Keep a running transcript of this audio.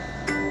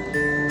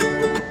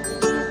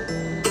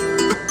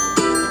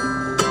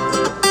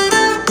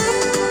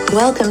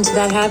Welcome to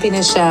That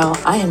Happiness Show.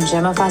 I am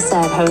Gemma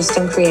Fawcett, host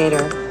and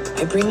creator.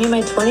 I bring you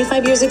my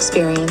 25 years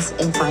experience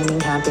in finding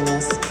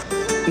happiness.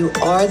 You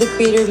are the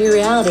creator of your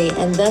reality,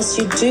 and thus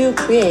you do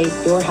create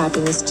your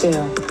happiness too.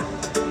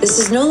 This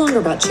is no longer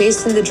about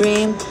chasing the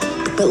dream,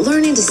 but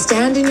learning to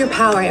stand in your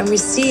power and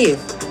receive.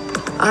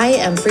 I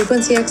am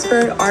frequency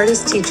expert,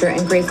 artist, teacher,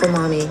 and grateful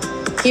mommy,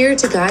 here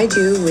to guide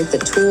you with the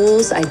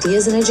tools,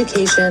 ideas, and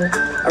education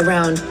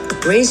around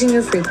raising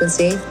your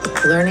frequency,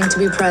 learning to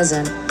be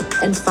present,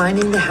 and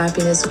finding the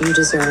happiness you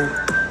deserve.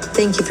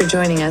 Thank you for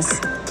joining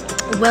us.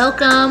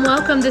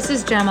 Welcome. This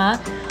is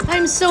Gemma.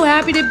 I'm so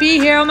happy to be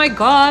here. Oh my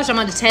gosh, I'm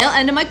on the tail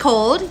end of my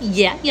cold.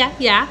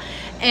 Yeah.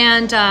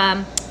 And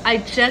I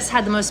just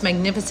had the most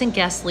magnificent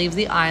guests leave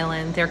the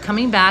island. They're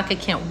coming back. I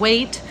can't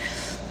wait.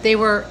 They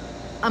were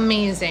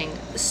amazing.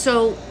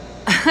 So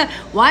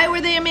why were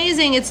they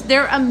amazing?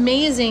 They're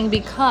amazing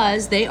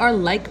because they are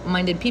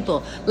like-minded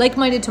people,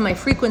 like-minded to my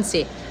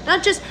frequency.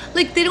 Not just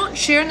like they don't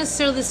share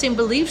necessarily the same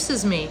beliefs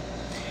as me,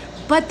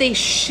 but they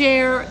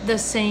share the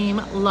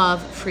same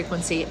love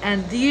frequency.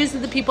 And these are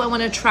the people I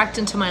want to attract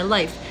into my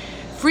life.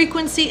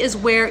 Frequency is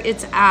where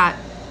it's at.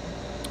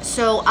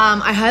 So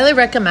I highly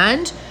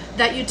recommend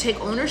that you take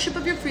ownership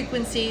of your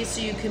frequency so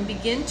you can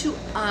begin to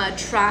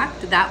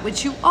attract that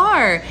which you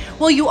are.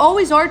 Well, you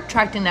always are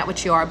attracting that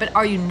which you are, but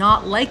are you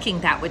not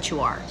liking that which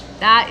you are?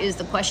 That is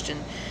the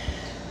question.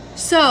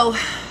 So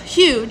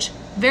huge,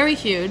 very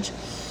huge.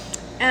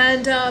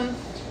 And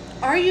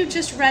are you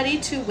just ready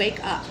to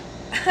wake up?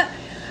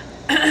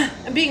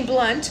 I'm being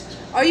blunt.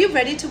 Are you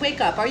ready to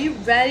wake up? Are you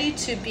ready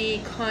to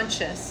be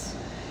conscious?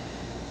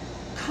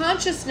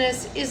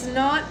 Consciousness is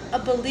not a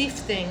belief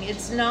thing.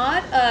 It's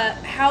not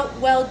how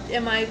well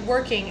am I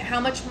working?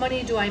 How much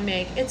money do I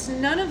make? It's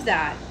none of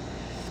that.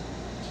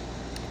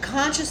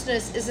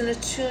 Consciousness is an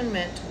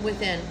attunement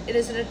within. It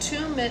is an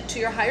attunement to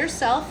your higher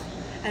self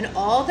and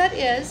all that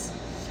is.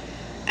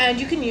 And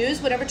you can use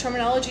whatever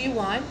terminology you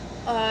want.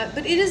 But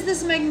it is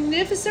this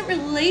magnificent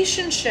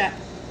relationship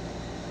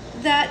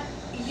that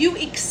you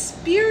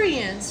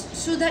experience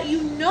so that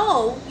you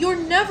know you're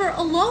never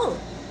alone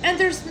and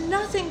there's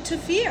nothing to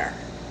fear.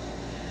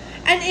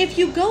 And if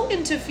you go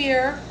into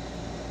fear,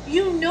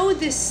 you know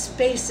this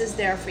space is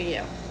there for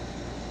you.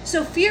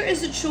 So fear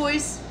is a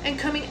choice and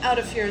coming out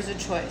of fear is a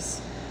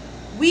choice.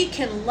 We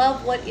can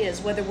love what is,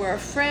 whether we're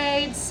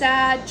afraid,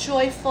 sad,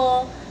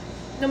 joyful,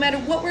 no matter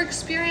what we're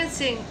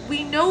experiencing,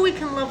 we know we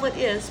can love what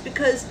is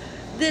because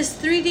this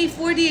 3D,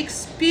 4D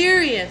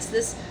experience,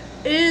 this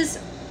is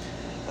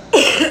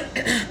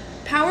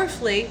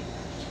powerfully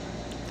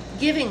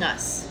giving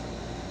us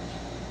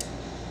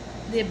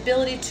the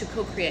ability to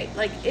co-create.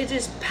 Like it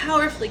is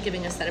powerfully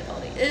giving us that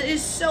ability. It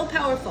is so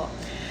powerful.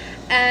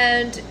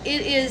 And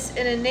it is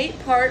an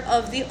innate part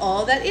of the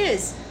all that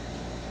is.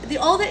 The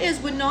all that is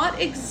would not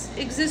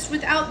exist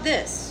without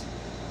this.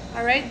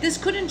 All right? This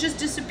couldn't just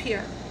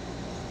disappear.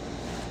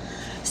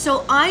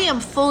 So I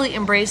am fully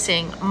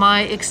embracing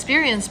my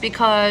experience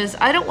because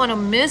I don't want to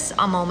miss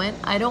a moment.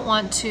 I don't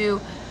want to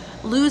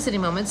lose any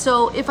moment.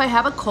 So if I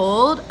have a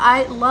cold,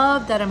 I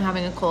love that I'm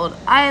having a cold.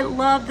 I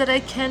love that I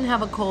can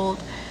have a cold.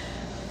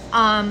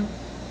 I'm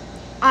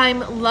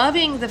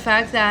loving the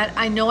fact that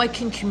I know I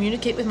can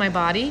communicate with my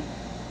body.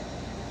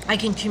 I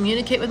can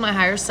communicate with my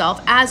higher self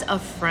as a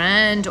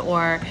friend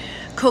or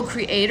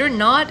co-creator,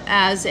 not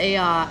as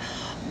a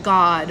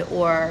God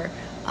or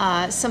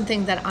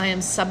something that I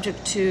am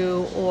subject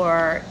to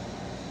or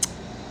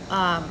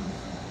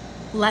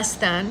less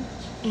than.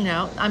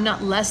 I'm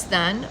not less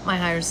than my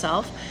higher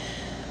self.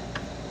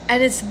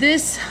 And it's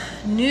this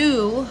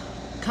new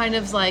kind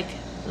of like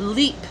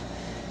leap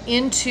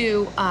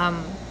into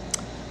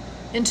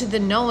the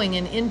knowing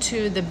and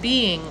into the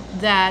being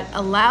that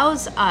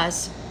allows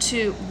us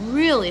to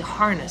really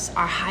harness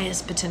our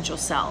highest potential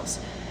selves.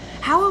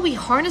 How are we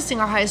harnessing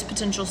our highest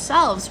potential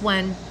selves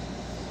when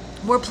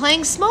we're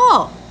playing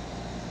small?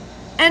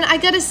 And I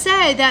gotta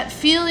say that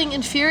feeling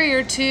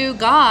inferior to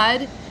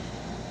God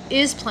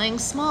is playing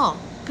small.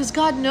 Because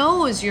God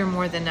knows you're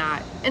more than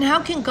that. And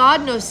how can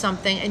God know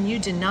something and you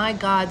deny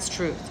God's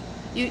truth?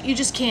 You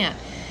just can't.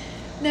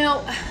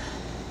 Now,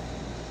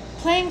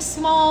 playing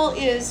small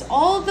is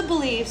all of the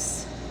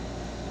beliefs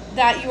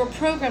that you were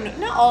programmed,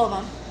 not all of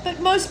them,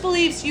 but most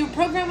beliefs, you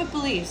program with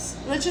beliefs.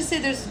 Let's just say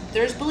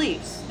there's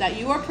beliefs that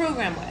you are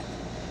programmed with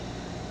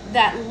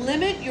that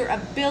limit your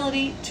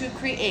ability to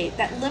create,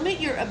 that limit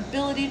your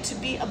ability to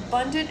be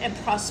abundant and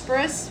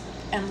prosperous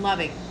and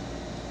loving.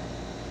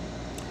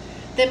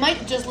 They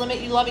might just limit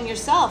you loving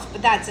yourself,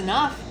 but that's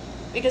enough.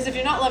 Because if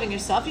you're not loving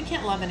yourself, you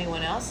can't love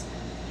anyone else.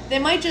 They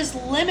might just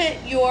limit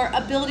your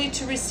ability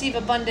to receive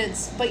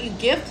abundance, but you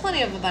give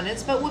plenty of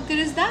abundance, but what good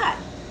is that?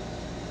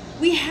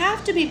 We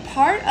have to be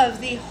part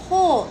of the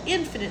whole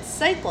infinite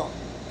cycle.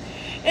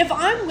 If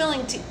I'm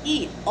willing to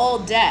eat all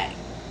day,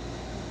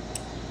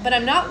 but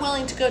I'm not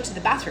willing to go to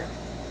the bathroom,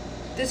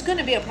 there's going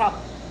to be a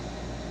problem.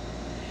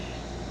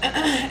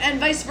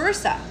 And vice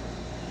versa.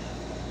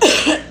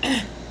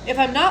 If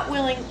I'm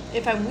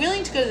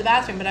willing to go to the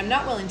bathroom, but I'm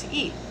not willing to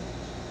eat,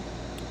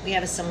 we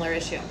have a similar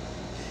issue.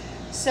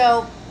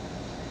 So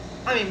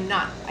I mean,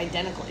 not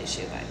identical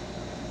issue,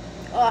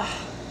 but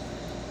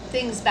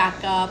things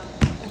back up.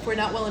 If we're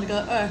not willing to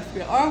go, if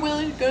we are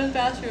willing to go to the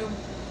bathroom,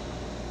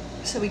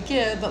 so we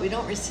give, but we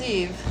don't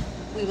receive,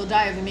 we will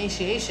die of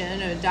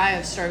emaciation or die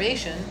of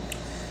starvation.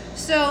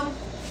 So,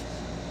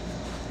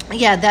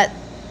 yeah,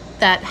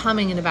 that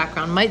humming in the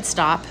background might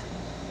stop.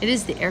 It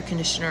is the air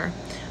conditioner.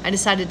 I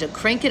decided to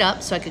crank it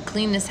up so I could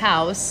clean this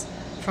house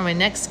for my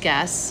next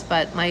guest,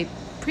 but my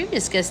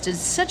previous guest did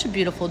such a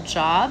beautiful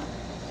job.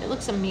 It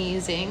looks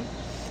amazing.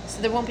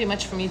 So there won't be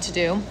much for me to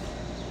do.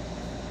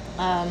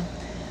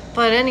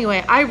 But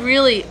anyway, I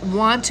really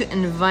want to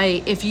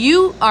invite, if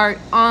you are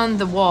on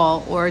the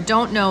wall or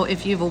don't know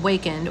if you've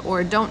awakened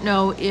or don't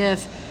know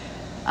if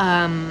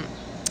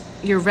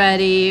you're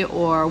ready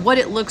or what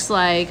it looks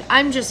like,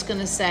 I'm just going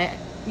to say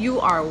you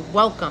are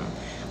welcome.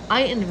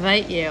 I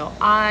invite you.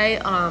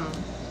 I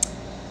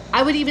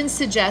would even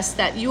suggest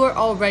that you are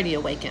already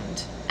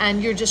awakened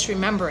and you're just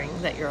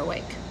remembering that you're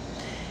awake.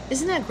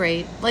 Isn't that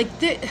great? Like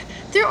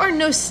there are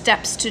no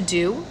steps to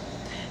do.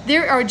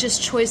 There are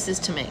just choices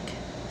to make.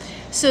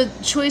 So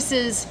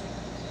choices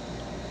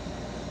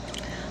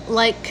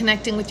like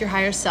connecting with your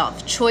higher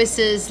self,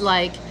 choices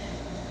like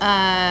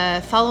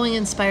following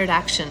inspired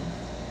action,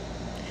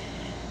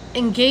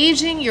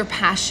 engaging your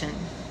passion,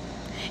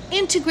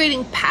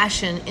 integrating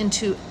passion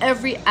into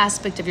every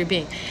aspect of your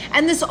being.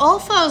 And this all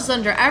falls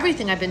under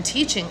everything I've been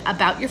teaching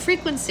about your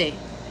frequency.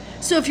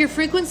 So if your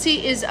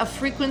frequency is a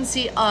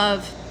frequency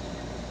of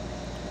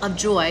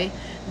joy,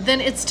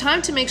 then it's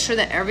time to make sure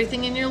that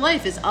everything in your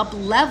life is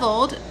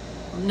up-leveled.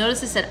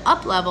 Notice I said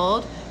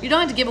up-leveled. You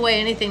don't have to give away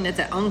anything that's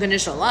at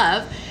unconditional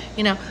love,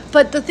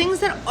 but the things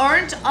that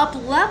aren't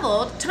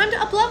up-leveled, time to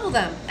up-level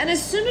them. And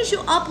as soon as you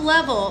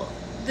up-level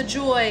the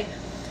joy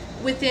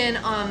within,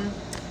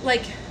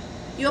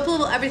 you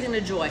up-level everything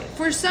to joy.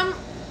 For some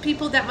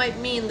people, that might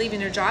mean leaving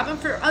their job, and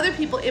for other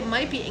people, it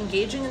might be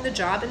engaging in the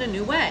job in a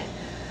new way.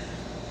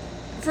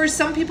 For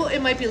some people,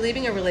 it might be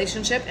leaving a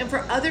relationship, and for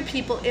other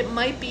people, it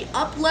might be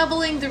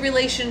up-leveling the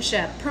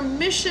relationship.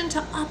 Permission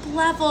to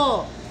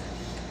up-level.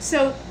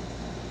 So,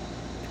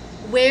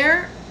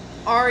 where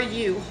are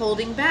you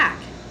holding back?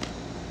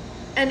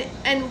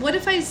 And what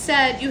if I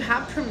said you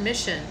have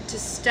permission to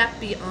step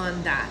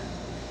beyond that?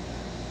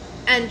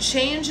 And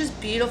change is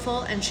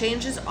beautiful and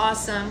change is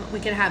awesome. We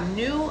can have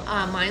new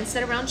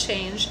mindset around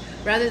change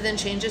rather than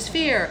change is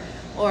fear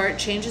or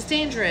change is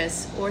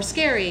dangerous or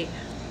scary.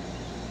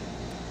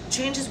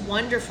 Change is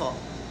wonderful.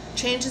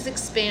 Change is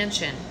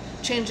expansion.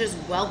 Change is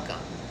welcome.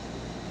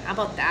 How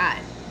about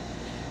that?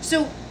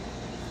 So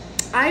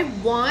I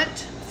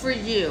want for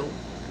you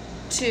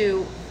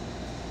to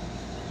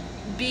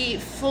be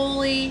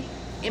fully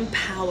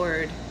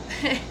empowered.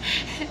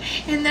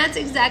 And that's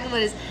exactly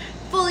what it is.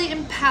 Fully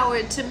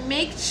empowered to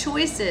make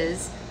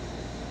choices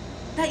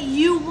that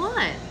you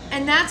want.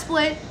 And that's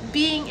what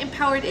being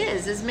empowered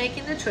is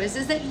making the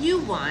choices that you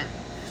want.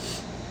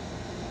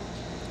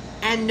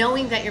 And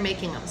knowing that you're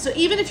making them. So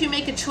even if you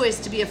make a choice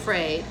to be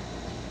afraid,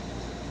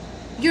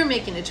 you're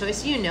making a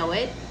choice, you know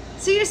it.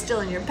 So you're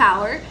still in your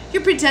power.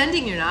 You're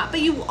pretending you're not,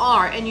 but you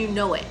are, and you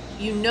know it.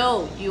 You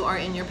know you are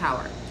in your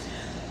power.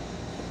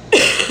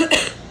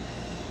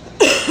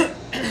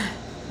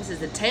 This is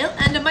the tail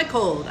end of my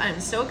cold. I'm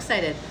so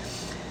excited.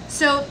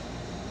 So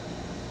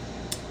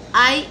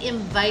I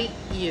invite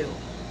you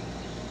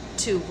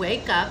to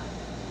wake up,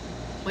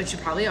 which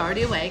you're probably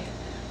already awake,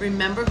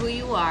 remember who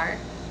you are,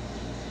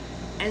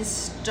 and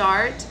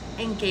start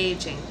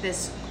engaging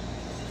this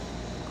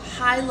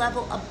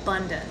high-level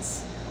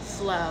abundance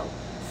flow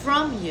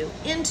from you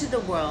into the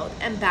world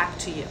and back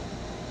to you.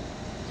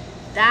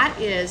 That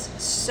is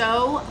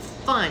so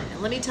fun.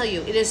 And let me tell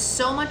you, it is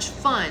so much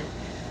fun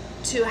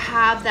to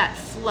have that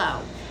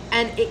flow.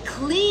 And it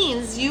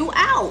cleans you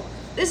out.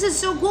 This is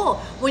so cool.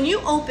 When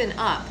you open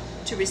up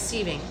to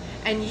receiving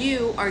and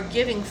you are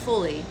giving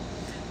fully,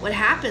 what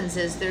happens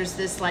is there's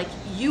this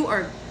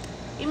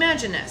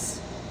imagine this.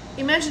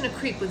 Imagine a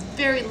creek with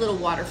very little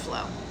water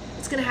flow.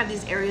 It's going to have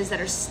these areas that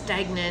are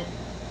stagnant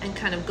and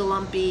kind of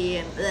glumpy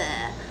and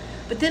bleh.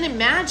 But then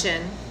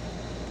imagine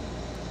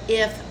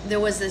if there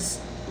was this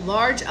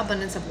large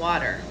abundance of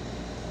water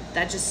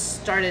that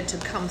just started to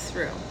come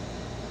through.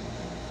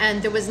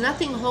 And there was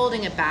nothing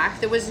holding it back.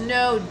 There was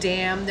no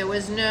dam. There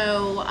was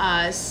no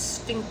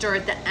sphincter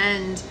at the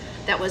end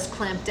that was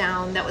clamped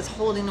down, that was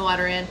holding the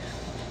water in.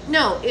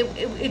 No,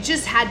 it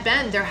just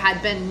there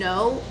had been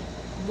no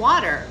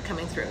water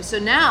coming through. So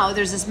now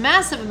there's this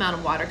massive amount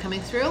of water coming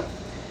through.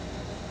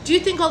 Do you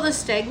think all those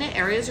stagnant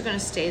areas are going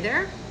to stay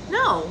there?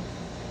 No.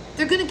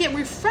 They're going to get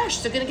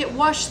refreshed. They're going to get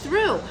washed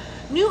through.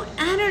 New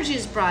energy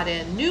is brought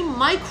in, new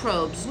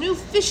microbes, new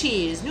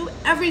fishies, new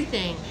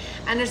everything.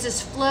 And there's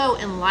this flow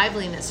and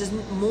liveliness. There's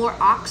more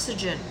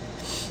oxygen.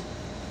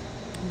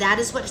 That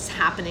is what's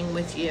happening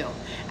with you.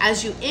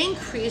 As you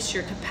increase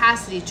your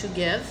capacity to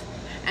give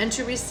and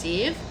to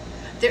receive,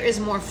 there is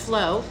more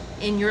flow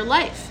in your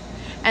life.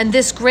 And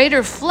this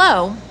greater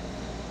flow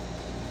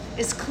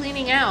is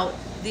cleaning out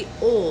the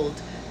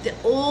old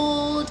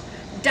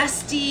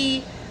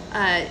dusty,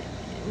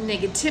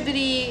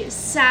 negativity,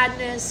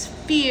 sadness,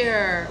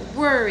 fear,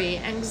 worry,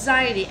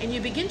 anxiety, and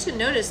you begin to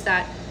notice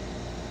that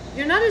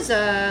you're not as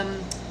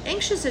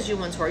anxious as you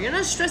once were. You're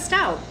not stressed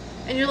out.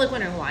 And you're like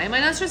wondering, why am I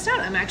not stressed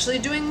out? I'm actually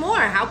doing more.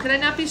 How could I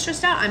not be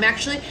stressed out? I'm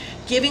actually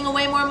giving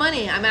away more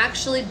money. I'm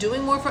actually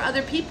doing more for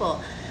other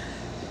people.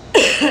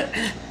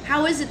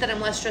 How is it that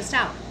I'm less stressed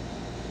out?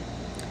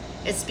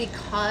 It's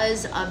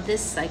because of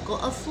this cycle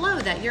of flow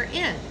that you're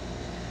in.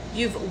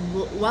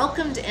 You've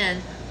welcomed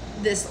in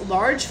this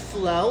large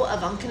flow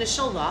of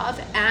unconditional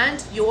love,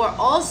 and you're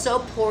also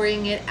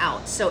pouring it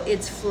out. So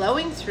it's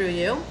flowing through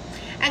you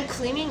and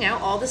cleaning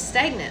out all the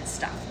stagnant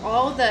stuff,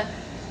 all the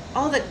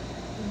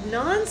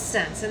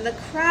nonsense and the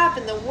crap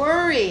and the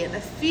worry and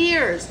the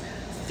fears.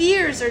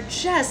 Fears are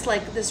just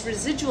like this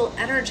residual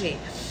energy.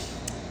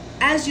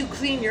 As you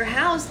clean your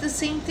house, the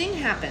same thing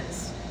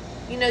happens.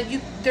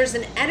 There's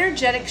an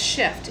energetic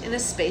shift in a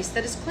space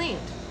that is cleaned.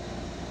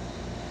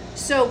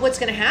 So what's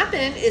going to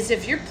happen is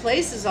if your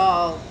place is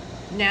all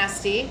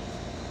nasty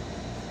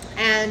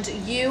and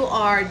you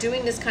are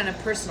doing this kind of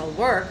personal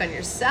work on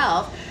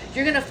yourself,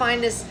 you're going to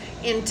find this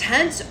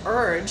intense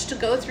urge to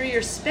go through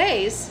your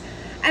space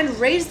and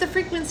raise the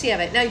frequency of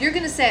it. Now you're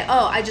going to say,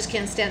 oh, I just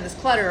can't stand this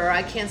clutter, or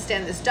I can't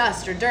stand this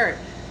dust or dirt.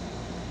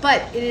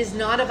 But it is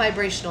not a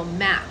vibrational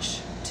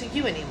match to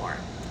you anymore.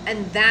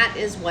 And that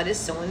is what is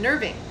so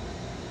unnerving.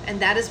 And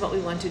that is what we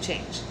want to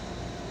change.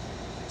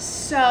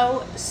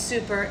 So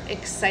super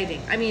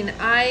exciting. I mean,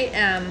 I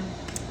am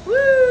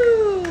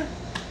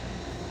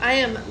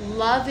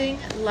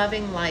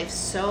loving life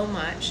so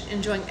much,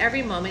 enjoying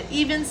every moment,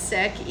 even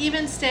sick,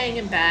 even staying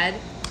in bed,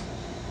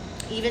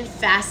 even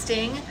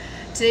fasting.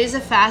 Today's a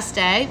fast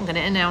day. I'm going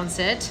to announce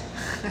it.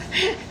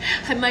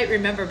 I might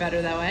remember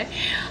better that way.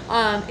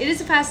 It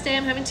is a fast day.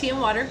 I'm having tea and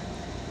water.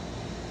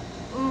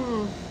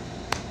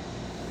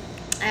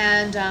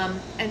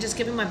 And just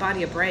giving my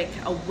body a break,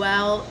 a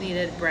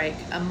well-needed break,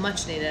 a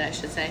much-needed, I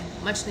should say,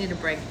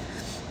 much-needed break.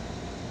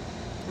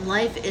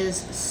 Life is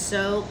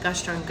so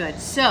gosh darn good.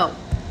 So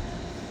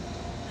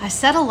I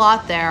said a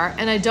lot there,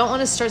 and I don't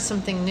want to start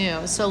something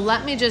new. So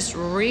let me just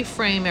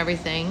reframe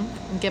everything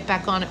and get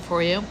back on it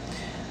for you.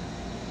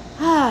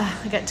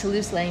 I got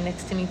Toulouse laying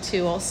next to me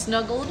too, all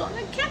snuggled on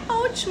a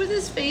couch with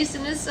his face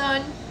in the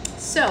sun.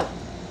 So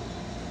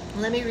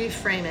let me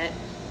reframe it.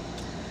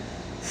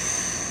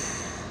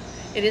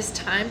 It is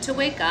time to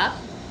wake up.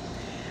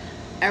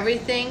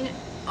 Everything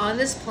on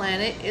this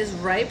planet is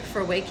ripe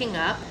for waking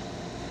up.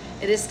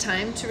 It is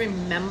time to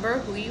remember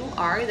who you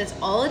are. That's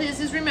all it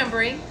is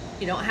remembering.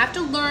 You don't have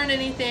to learn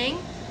anything.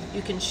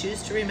 You can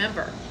choose to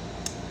remember.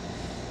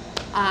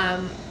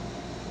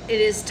 It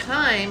is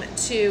time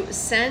to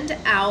send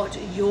out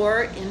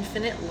your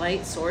infinite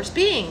light source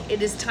being.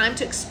 It is time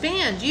to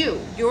expand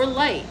your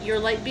light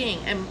being,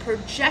 and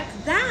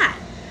project that.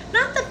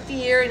 Not the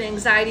fear and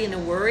anxiety and the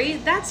worry.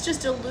 That's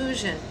just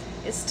illusion.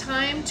 It's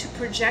time to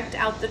project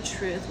out the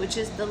truth, which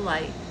is the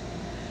light.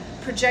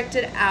 Project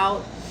it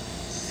out.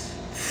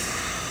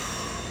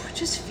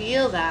 Just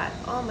feel that.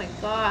 Oh my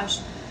gosh.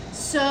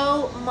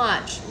 So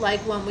much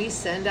like when we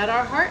send out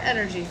our heart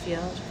energy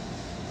field.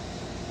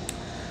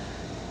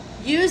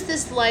 Use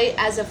this light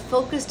as a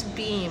focused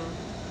beam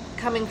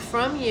coming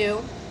from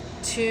you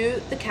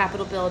to the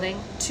Capitol building,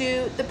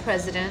 to the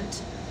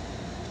president,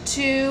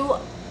 to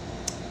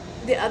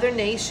the other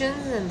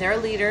nations and their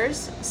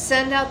leaders.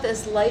 Send out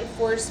this light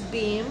force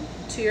beam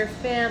to your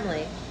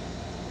family.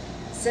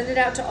 Send it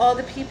out to all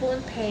the people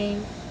in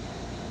pain.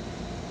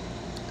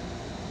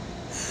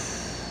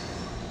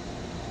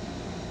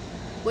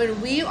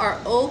 When we are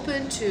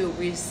open to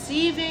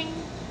receiving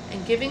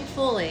and giving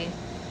fully,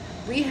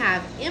 we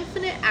have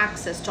infinite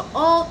access to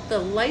all the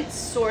light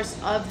source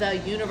of the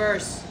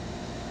universe.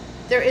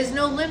 There is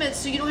no limit,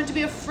 so you don't have to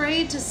be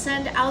afraid to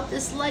send out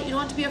this light. You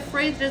don't have to be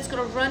afraid that it's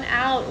going to run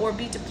out or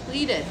be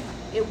depleted.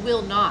 It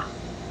will not.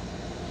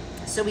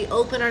 So we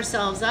open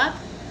ourselves up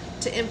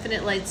to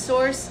infinite light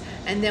source,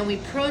 and then we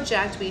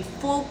project, we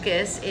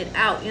focus it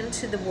out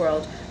into the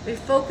world. We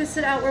focus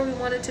it out where we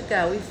want it to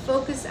go. We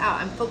focus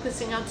out. I'm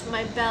focusing out to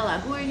my Bella.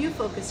 Who are you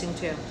focusing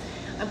to?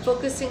 I'm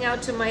focusing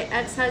out to my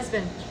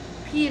ex-husband,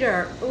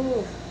 Peter.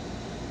 Ooh.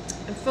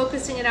 I'm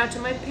focusing it out to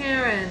my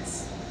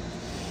parents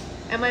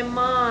and my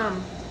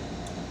mom.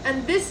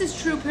 And this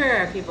is true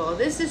prayer, people.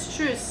 This is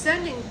true.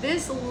 Sending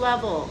this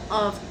level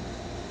of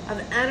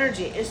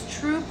energy is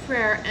true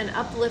prayer and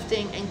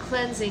uplifting and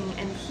cleansing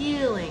and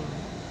healing.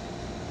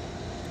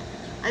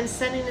 I'm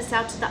sending this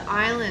out to the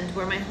island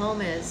where my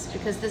home is,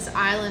 because this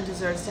island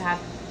deserves to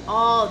have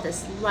all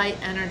this light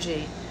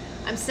energy.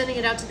 I'm sending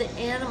it out to the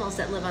animals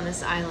that live on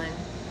this island.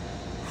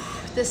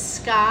 The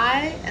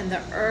sky and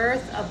the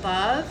earth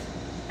above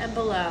and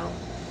below.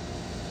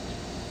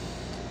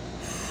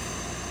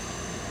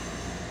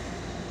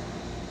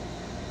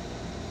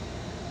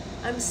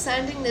 I'm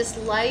sending this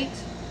light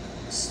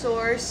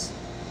source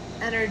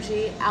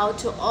energy out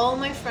to all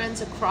my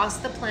friends across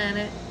the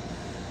planet.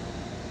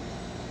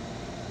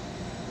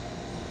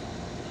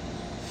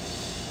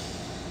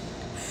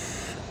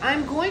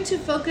 I'm going to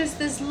focus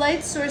this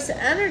light source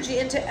energy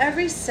into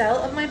every cell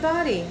of my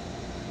body.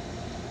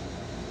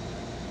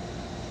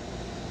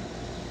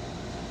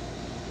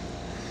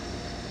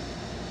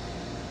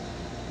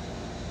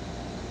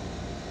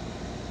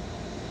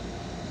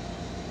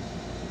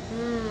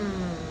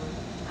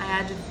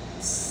 had to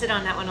sit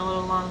on that one a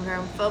little longer.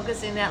 I'm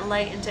focusing that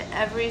light into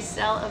every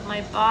cell of my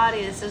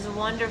body. This is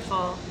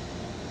wonderful.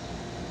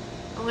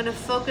 I'm going to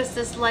focus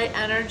this light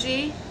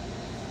energy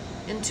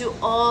into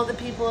all the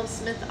people of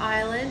Smith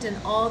Island and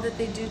all that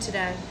they do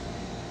today.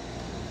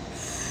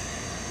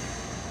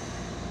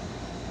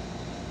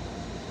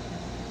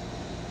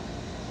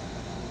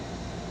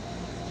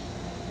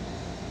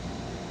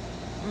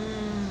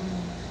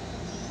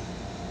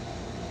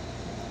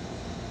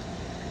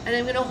 And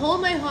I'm going to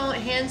hold my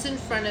hands in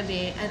front of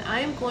me, and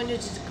I am going to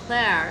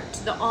declare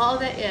to the all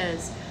that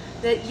is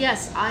that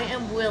yes, I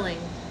am willing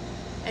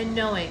and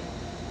knowing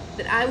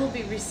that I will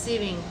be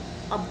receiving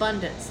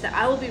abundance, that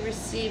I will be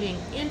receiving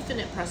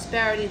infinite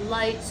prosperity,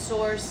 light,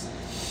 source,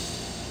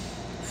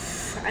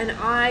 and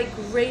I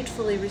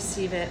gratefully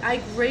receive it.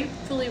 I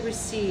gratefully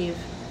receive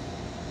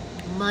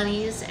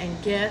monies and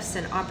gifts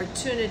and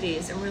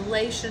opportunities and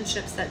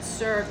relationships that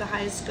serve the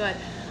highest good.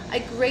 I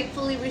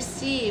gratefully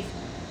receive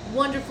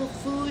wonderful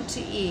food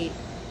to eat,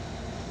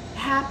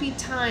 happy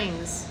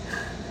times.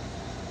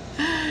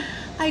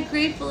 I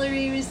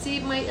gratefully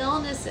receive my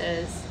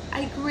illnesses.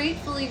 I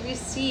gratefully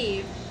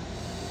receive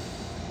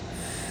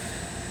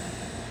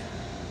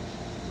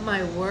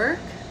my work,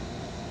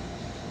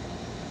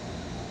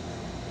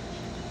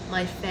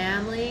 my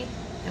family,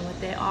 and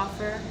what they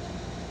offer.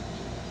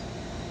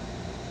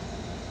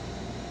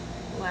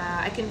 Wow,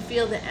 I can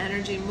feel the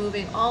energy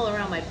moving all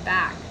around my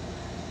back.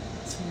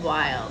 It's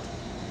wild.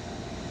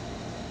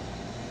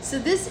 So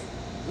this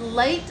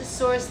light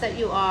source that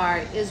you are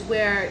is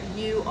where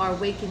you are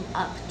waking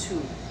up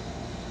to.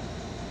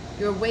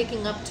 You're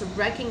waking up to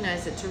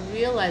recognize it, to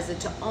realize it,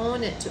 to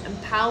own it, to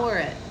empower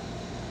it,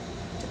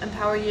 to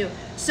empower you.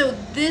 So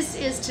this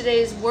is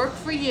today's work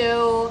for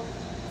you.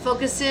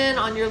 Focus in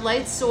on your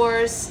light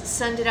source,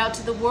 send it out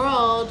to the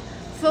world.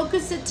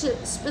 Focus it to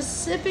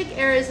specific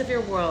areas of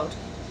your world.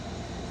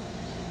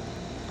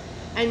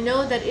 And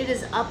know that it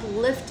is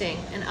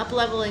uplifting and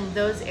up-leveling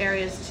those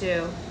areas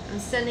too. I'm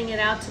sending it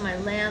out to my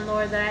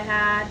landlord that I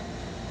had.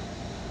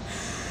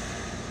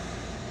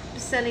 I'm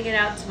sending it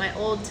out to my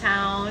old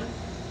town.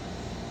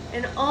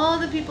 And all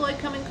the people I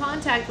come in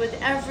contact with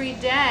every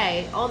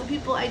day. All the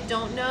people I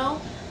don't know.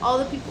 All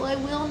the people I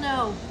will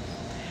know.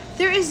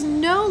 There is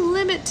no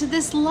limit to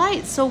this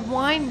light, so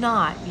why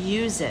not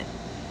use it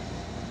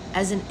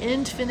as an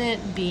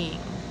infinite being?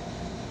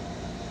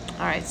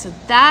 All right, so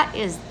that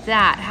is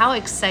that. How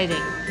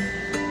exciting.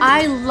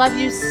 I love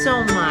you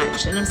so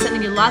much, and I'm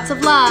sending you lots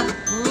of love.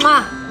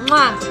 Mwah,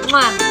 mwah,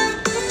 mwah.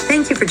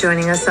 Thank you for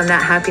joining us on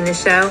That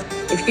Happiness Show.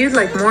 If you'd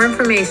like more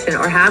information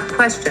or have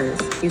questions,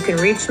 you can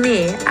reach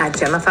me at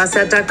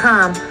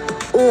GemmaFawcett.com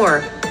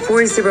or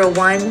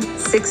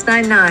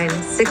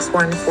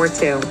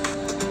 401-699-6142.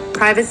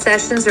 Private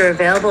sessions are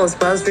available as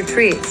well as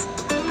retreats.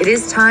 It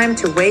is time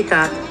to wake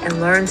up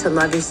and learn to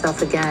love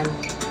yourself again.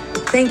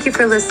 Thank you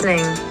for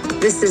listening.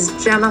 This is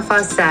Gemma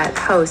Fawcett,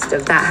 host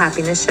of That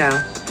Happiness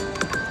Show.